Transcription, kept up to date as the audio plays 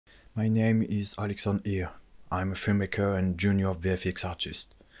My name is Alexandre Ear. I'm a filmmaker and junior VFX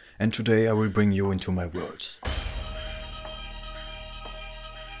artist, and today I will bring you into my worlds.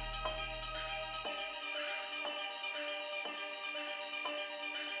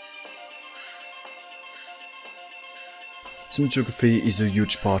 Cinematography is a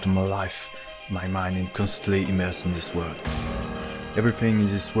huge part of my life. My mind is constantly immersed in this world. Everything in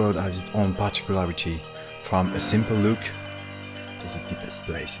this world has its own particularity, from a simple look to the deepest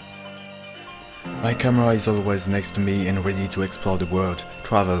places. My camera is always next to me and ready to explore the world,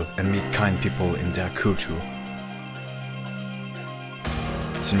 travel and meet kind people in their culture.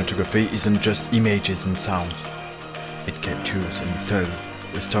 Cinematography isn't just images and sounds. It captures and tells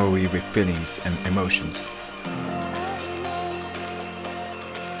a story with feelings and emotions.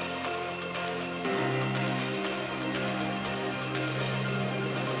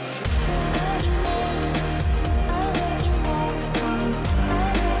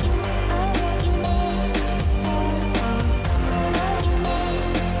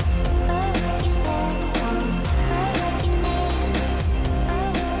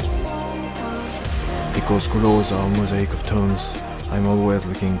 Because colors are a mosaic of tones, I'm always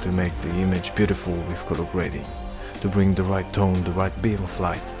looking to make the image beautiful with color grading, to bring the right tone, the right beam of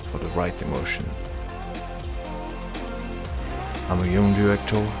light for the right emotion. I'm a young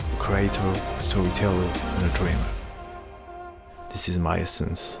director, a creator, a storyteller and a dreamer. This is my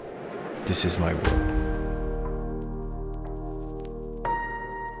essence. This is my world.